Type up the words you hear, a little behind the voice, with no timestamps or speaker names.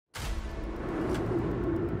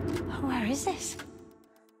is this?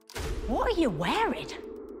 What are you wearing?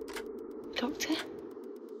 Doctor?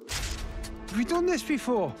 Have we done this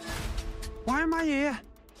before? Why am I here?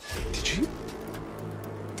 Did you?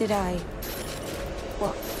 Did I?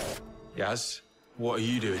 What? Yaz, what are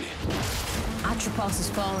you doing here? Atropos is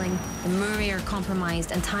falling, the Murray are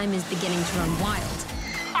compromised, and time is beginning to run wild.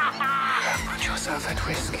 Don't put yourself at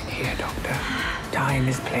risk here, Doctor. Time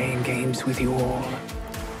is playing games with you all.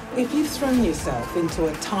 If you've thrown yourself into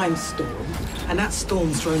a time storm, and that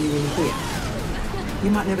storm's thrown you in here,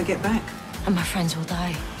 you might never get back. And my friends will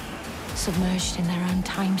die, submerged in their own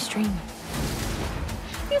time stream.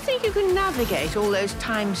 You think you can navigate all those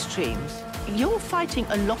time streams? You're fighting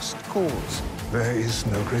a lost cause. There is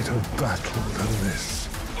no greater battle than this.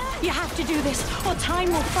 You have to do this, or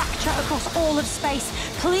time will fracture across all of space.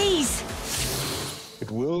 Please!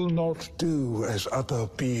 It will not do as other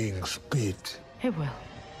beings bid. It will.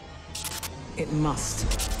 It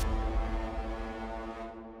must.